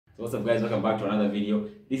So what's up guys, welcome back to another video.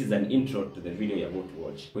 This is an intro to the video you're about to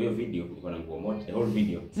watch. Kwa hiyo video niko na nguo moja, the whole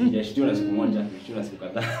video. Sijashtua siku moja, nimeshtua siku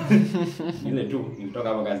kadhaa. Ile tu nilitoka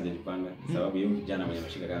hapa kazi nilipanga sababu yeye kijana mwenye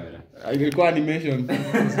ameshika kamera. Ilikuwa animation.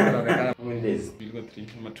 How many days? Ilikuwa 3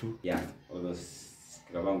 ama 2. Yeah, all those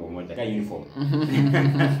kabango moja kama uniform.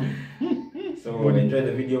 So enjoy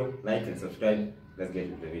the video, like and subscribe. Let's get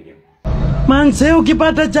into the video. Manze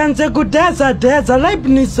ukipata chance kutesa tesa life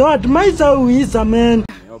ni short maisha uisa man.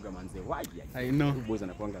 I know. Boys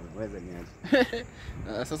anakuanga ameweza niaje.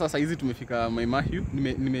 Sasa hizi tumefika byeee.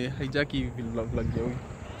 Nime hijack vlog ya huyu.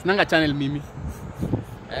 Sinanga channel mimi.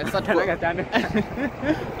 Sasa tunanga channel.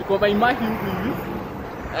 Tuko byeee hivi.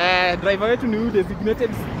 Driver wetu ni huyu designated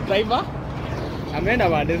driver. Ameenda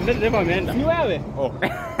wa designated driver ameenda. Ni wewe? Oh.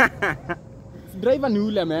 Driver ni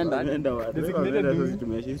yule ameenda. Designated sasa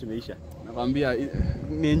tumeisha. Nakwambia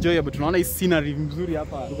ni enjoyable. Tunaona hii scenery nzuri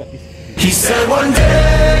hapa. He said one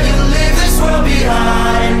day you'll leave this world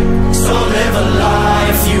behind, so live a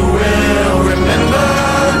life you will remember.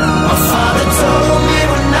 My father told me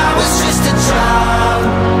when I was just a child,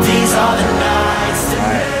 these are the nights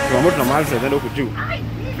that tunamoto na mali sasa huko juu.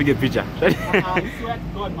 Pige picha.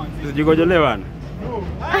 Sijikojolee bwana.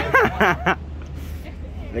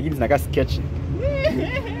 Lakini zinakaa sketch.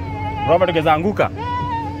 Robert tukeza anguka.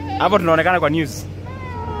 Hapo tunaonekana kwa news.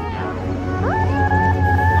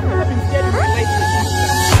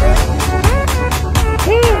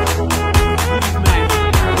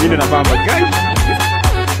 Ndio na bamba guys.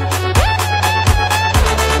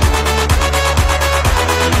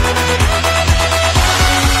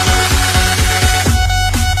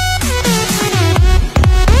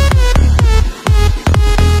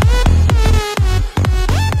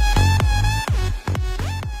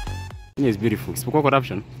 It's beautiful. Isipokuwa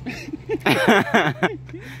corruption.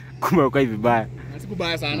 Kumbe ukai vibaya.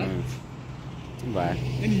 Sikubaya sana. Mbaya.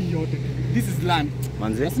 Nini yote? This is land.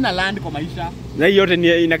 Manze. Sina land kwa maisha. Na hii yote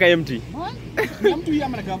ni inakaa empty. Ni mtu hii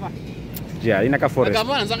ama na gava? Yeah, inakaa forest.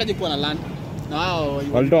 Gava anaanza je kuwa na land. Na wao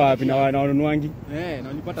walitoa wapi na wanunuangi? Na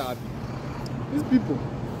walipata wapi? These people.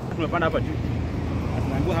 Tumepanda hapa juu.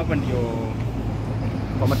 Tunaambiwa hapa ndio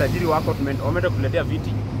kwa matajiri wako wameenda kuletea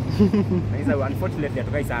viti. Na hizo unfortunately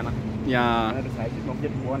hatukai sana. Yeah. Na sasa hivi tunakuja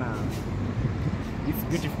kuona this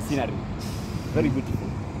beautiful scenery. Very beautiful.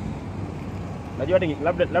 Najua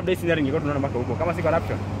hata labda hii scenery ingekuwa tunaona mpaka huko kama si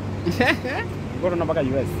corruption. Ingekuwa tunaona mpaka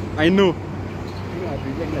US. I know.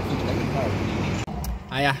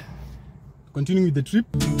 Aya. Continuing with the trip.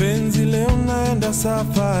 penzi leo naenda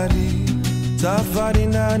safari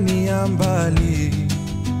nani ya mbali,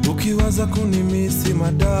 ukiwaza kunimisi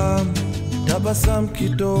madam, tabasam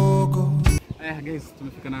kidogo. Guys,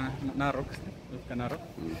 tumefika na Narok. Tumefika Narok.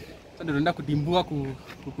 Sasa tunaenda kudimbua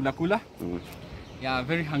kula. Yeah,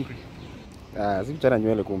 very hungry. Si mchana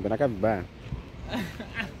nywele kumbe nakaa vibaya.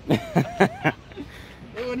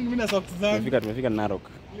 Mimi na socks zangu. Tumefika Narok.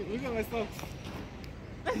 Look at my socks.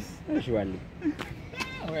 Surely.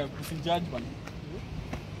 Well, pushing judge one.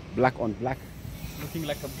 Black on black. Looking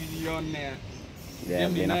like a billionaire.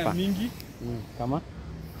 Yeah, inafaa. Mingi. Kama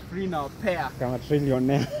Free now pair. kama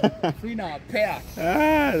trillionaire. Free now pair.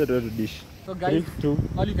 The dish. So guys, 3, 2.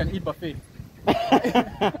 all you can eat buffet.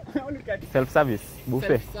 All you can Self service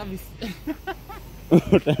buffet. service.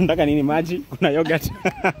 Unataka nini? Maji, kuna yogurt.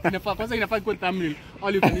 Inafaa kwa thumbnail.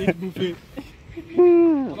 All you can eat buffet.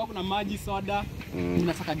 Kama kuna maji, soda,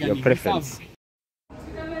 unataka gani? Your preference.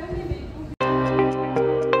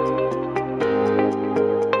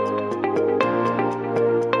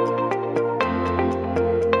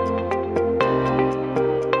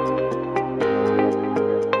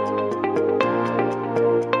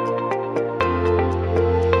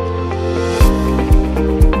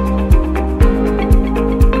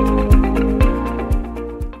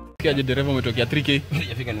 Kiaje dereva umetokea 3K.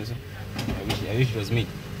 Hajafika nusu. I wish it was me.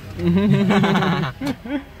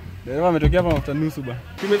 Dereva umetokea hapa mafuta nusu ba.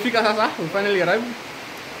 Tumefika sasa, we finally arrived.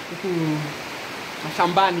 Huku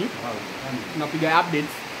mashambani. Tunapiga updates.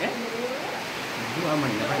 Ndio ama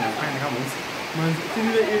ninafanya kama hizi. Manzi,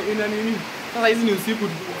 ina nini? Sasa hizi ni usiku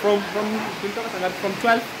from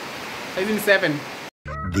 12. Hizi ni 7.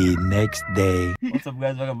 The next day. What's up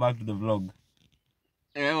guys, welcome back to the vlog.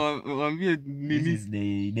 Waambie This nini? is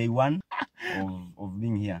day 1 of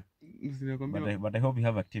being here. But I hope you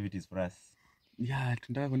have activities for us. Yeah,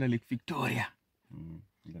 tunataka kwenda Lake Victoria.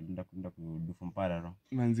 Tunataka kudu from Pararo.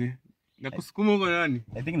 Manzi, na kusukuma huko nani?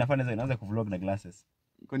 I think nafanya inaanza kuvlog na glasses.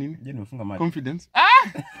 Kwa nini? Je, nimefunga macho. Confidence.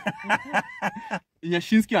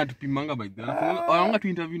 Yashinsky atupimanga by the way. Anaanga tu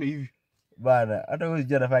interview na hivi. Bana, hata wewe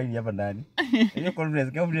unajua nafanya hapa ndani. Hiyo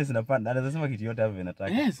confidence inapanda. Anaweza sema kitu yote hapo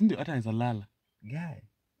anataka. Yes, ndio hata anaweza lala. Guy.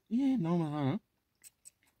 Naoma sana.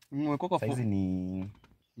 Mwekoka Saizi ni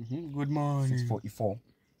good morning. 6:44,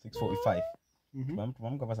 6:45.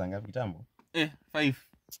 Tumeamka hapa saa ngapi kitambo? 5.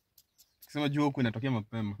 Kisema jua huko inatokea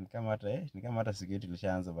mapema. Ni kama hata siku yetu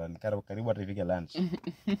ilishaanza bana. Karibu hata ifike lunch.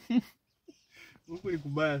 Huko ni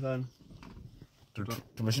kubaya sana.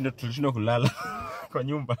 Tulishinda kulala kwa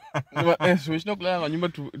nyumba. Tumeshinda kulala kwa nyumba,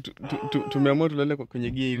 tumeamua tulale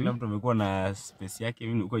kwenye gear hivi. Kila mtu amekuwa na space yake,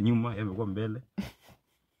 mimi niko nyuma, yeye amekuwa mbele.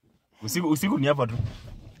 Usiku ni hapa tu.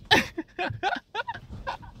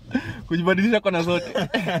 Kujibadilisha kona zote.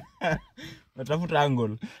 Natafuta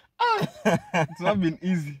angle. It's not been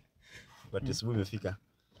easy. But asubuhi imefika.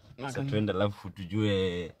 Sasa tuende alafu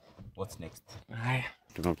tujue what's next. Haya.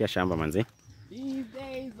 Tunaokia shamba manzi. These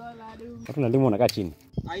days all I do. Watu nalimo unakaa chini.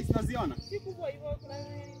 Isinaziona. Si kubwa hivyo kuna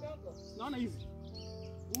nini ndogo. Naona hizi.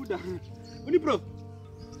 Uda. Uni bro.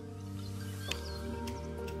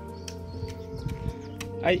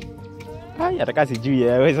 Ai ataka sijui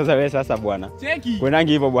wewe sasa bwana. Cheki.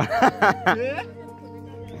 Kwenangi hivyo bwana.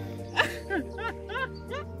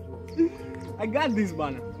 I got this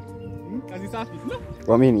bana. Kazi safi.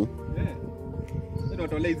 Waamini? Ndio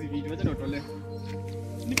tole hizi video, acha tole.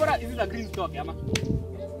 Nikora hizi za green stock ama?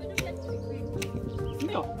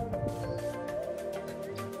 Ndio.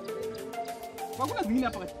 Kuna zingine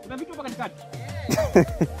hapa. Kuna vitu hapa katikati.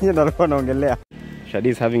 Hiyo ndio alikuwa anaongelea. Shadi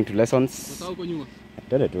is having two lessons. Sasa huko nyuma.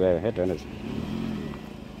 Twende tu wewe, twende.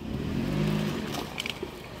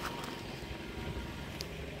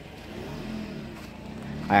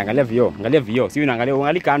 Angalia vioo. Si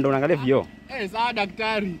unaangalia kando, unaangalia vioo. Sawa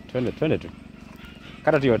daktari. Twende tu.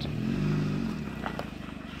 Kata tu yote.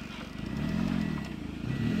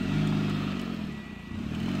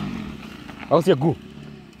 Au si gu.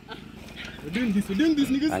 We're doing this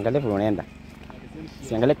niggas. Angalia vile unaenda.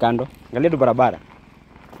 Si angalia kando, angalia tu barabara.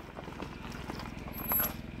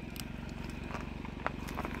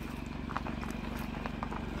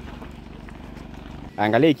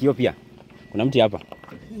 Angalia ikio pia. Kuna mti hapa.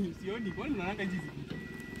 Sioni, mbona unaanga hizi vitu?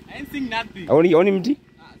 I ain't seeing nothing. Haoni mti?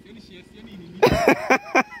 Sioni nini.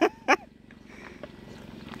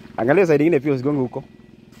 Angalia side nyingine pia usigonge huko.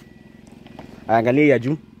 Angalia ya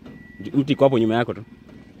juu. Mti kwa hapo nyuma yako tu.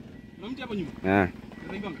 Kuna mti hapo nyuma?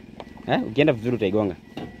 Utaigonga? Ukienda vizuri utaigonga.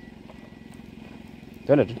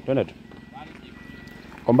 Twende tu.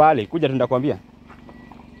 Kwa mbali, kuja tu ndakwambia.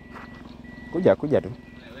 Kuja tu.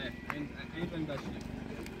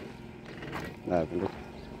 Wewe,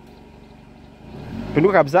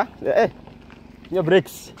 Pinduka kabisa. Nyo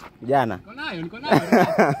brakes jana. Niko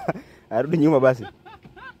nayo. Arudi nyuma basi.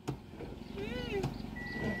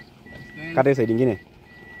 Kata hiyo side nyingine.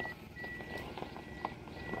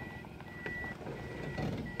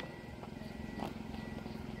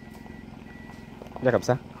 Kuja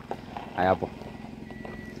kabisa. Haya hapo.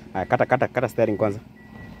 Haya kata steering kwanza.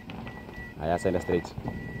 Haya senda straight.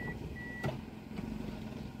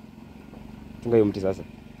 Tunga hiyo mti sasa.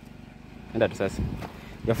 Enda tu sasa.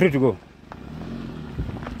 You're free to go.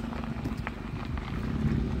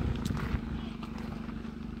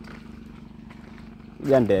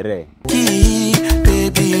 Yandere.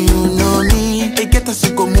 Baby, you know me. They get us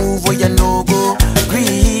to go move where you no go.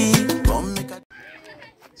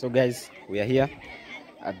 So guys, we are here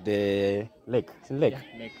at the lake. It's in lake.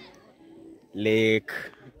 Yeah, Lake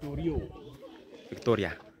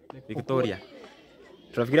Victoria.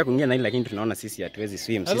 Tunafikiria kuingia na hili lakini tunaona sisi hatuwezi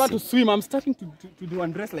swim sisi. I want to swim. I'm starting to do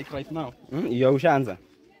undress like right now. Hiyo ushaanza.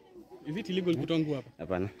 Is it illegal kutongu hapa?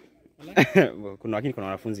 Hapana. Kuna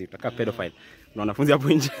wanafunzi, tutakaa pedophile. Kuna wanafunzi hapo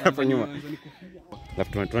nje hapo nyuma.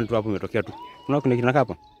 Alafu tu hapo umetokea tu. Kuna kinakaa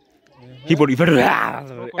hapa. Hipo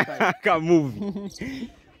kama movie.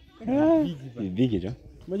 Big jo.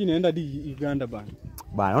 Imagine naenda di Uganda bana.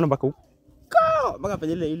 Naona mpaka huko. Mpaka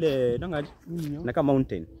penye ile nanga na kama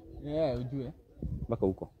mountain. Yeah, ujue. Mpaka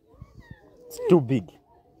huko. It's too big.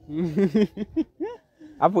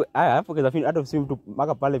 Hapo kaza fini hata swim tu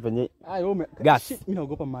mpaka pale penye. Gas. Mimi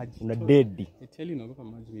naogopa maji. Una dead. I tell you naogopa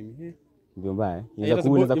maji mimi. Ndio mbaya.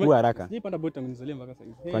 Inaweza kuwa haraka. Sijapanda boat tangu nizalie mpaka sasa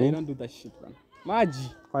hivi. Kwa nini? Don't do that shit bana.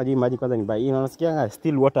 Maji kwanza ni mbaya. Unasikia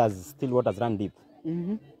still waters run deep.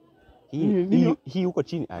 Hii huko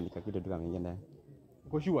chini nikakita tu kama ingine.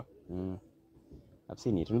 Uko sure? I've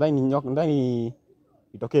seen it. Ndani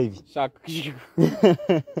itokee hivi. Shark.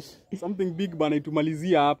 Something big bana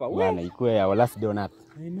itumalizia hapa. Bana ikuwe ya last day on earth.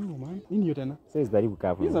 I know man. Nini hiyo tena? Sasa jaribu kaa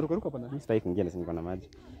hapo. Hizo ruka hapa na. Sitaki kuingia na siko na maji.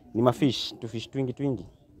 Ni mafish, tu fish twingi.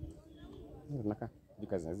 Tunakaa.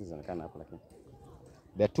 Because hizo zinaonekana hapo lakini.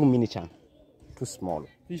 They are too miniature. Too small.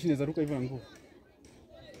 Fish inaweza ruka hivyo na nguvu.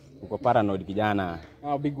 Uko paranoid kijana.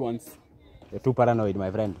 Big ones. You're too paranoid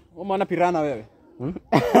my friend. Maana pirana wewe.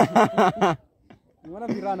 Unaona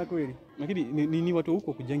virana kweli. Lakini ni watu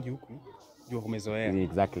huko kujengi huku. Ndio kumezoea.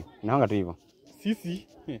 Exactly. Naanga tu hivyo. Sisi.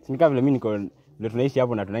 Si kama vile mimi niko ndio tunaishi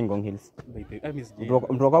hapo na tunai Ngong Hills.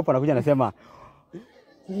 Mtu wako hapo anakuja anasema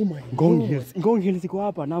oh my Ngong Hills. Ngong Hills iko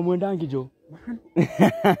hapa na muendangi jo.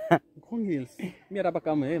 Ngong Hills. Mimi hapa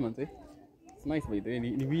kama man. It's nice by the way.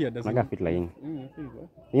 Ni weird as. Naga fit line.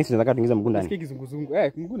 Yes, tunataka tuingize mguu ndani. Sikia kizunguzungu.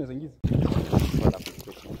 Mguu unaweza ingiza.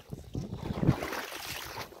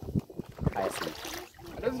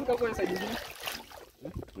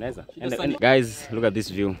 Guys, look at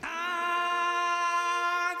this view.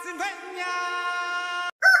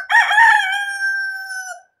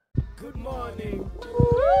 Good morning.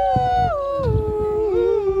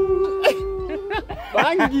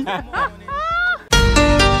 Bangi.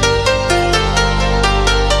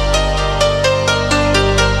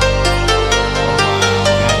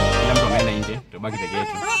 Kila mtu ameenda nje, tubaki peke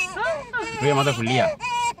yetu. Wewe mwanza kulia.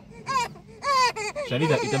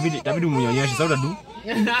 Sharida itabidi umunyonyeshe sasa du.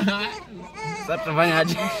 Sasa tutafanya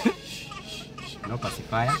aje? No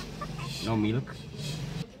pacifier, no milk.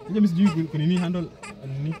 Nje msijui kunini handle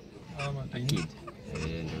nini ama tiny.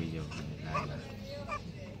 Ndio hiyo.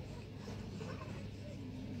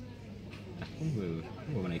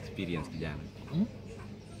 Wewe una experience kijana.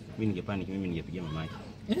 Mimi ningepigia mamaki.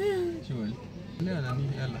 Sure. Lea nani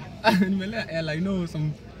ela. Nimelea ela, I know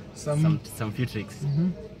some few tricks.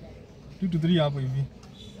 2 to 3 hapo hivi.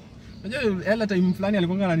 Unajua ela time fulani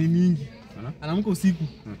alikuwa na nini mingi. Anaamka usiku.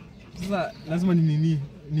 Sasa lazima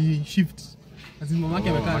ni shift. Lazima mamake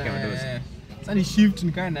amekaa. Sasa ni shift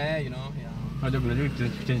nikae na yeye, you know. Unajua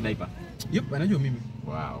change diaper. Yep, anajua mimi.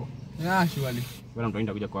 Wow. Yeah, surely. Bwana mtu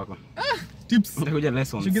anaenda kuja kwako. Tips. Utakuja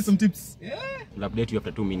lessons. Should get some tips. Yeah. We'll update you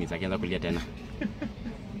after 2 minutes akianza kulia tena.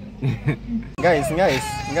 Guys,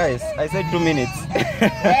 I said 2 minutes.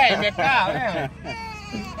 Hey, imekaa wewe.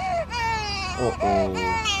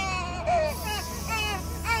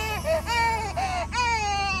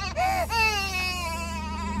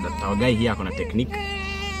 Our guy here akona technique.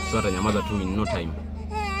 So atanyamaza tu in no time.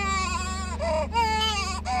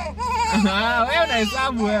 Wewe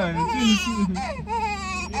unahesabu wewe.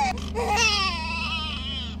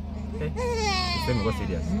 Sema go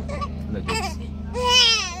serious. No jokes.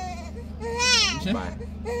 Bye.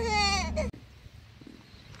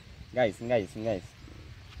 Guys.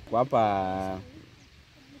 Kwa hapa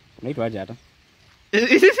unaitwa aje hata?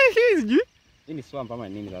 Sijui. Hii ni swamp ama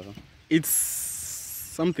nini sasa? It's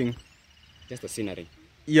something. Just a scenery.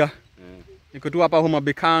 Yeah. Niko tu hapa Homa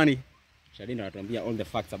Bay County. Shadina anatuambia all the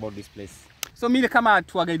facts about this place. So mimi kama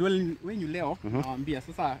tour guide wenyu leo nawaambia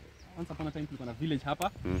sasa once upon a time kulikuwa na village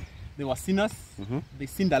hapa. They were sinners. They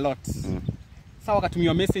sinned a lot. Sasa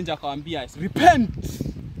wakatumia messenger akawaambia repent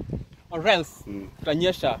or else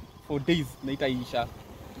tutanyesha for days na itaisha.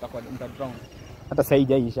 Tutakuwa drown. Hata sasa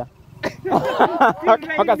haijaisha.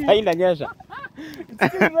 Mpaka sasa inanyesha.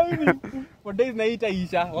 For days na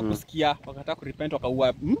itaisha wakusikia wakataka ku repent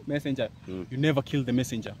wakaua messenger. You never kill the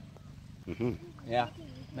messenger. Yeah.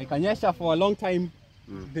 Na ikanyesha for a long time.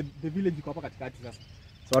 The village iko hapa katikati sasa.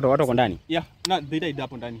 So watu wako ndani? Yeah, no, they died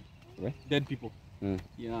hapo ndani. Yeah. Dead people.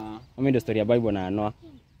 Yeah. Ama ndio story ya Bible na Noah.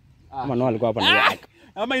 Ama Noah alikuwa hapa na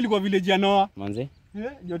ama ilikuwa village ya Noah. Manze.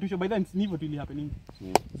 Yeah, ndio tusho by then ni hivyo tu ili happening.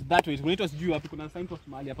 It's that way. Tunaitwa sijui wapi kuna signpost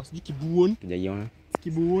mahali hapa sijui Kibuon. Tujaiona.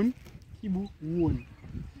 Kibuon.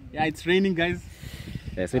 Yeah, it's raining guys.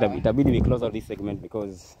 Yeah, so itabidi we close out this segment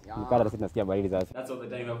because mkada sisi tunasikia baridi sasa. That's all the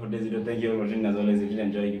time we have for this video. Thank you for watching. As always, if you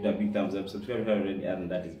enjoyed, give it a big thumbs up. Subscribe if you haven't already,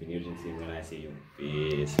 and that is been using. See you when I see you.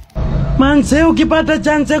 Peace. Manze ukipata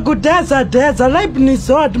chance kutesa tesa, life ni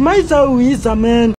short, maisha huisha man.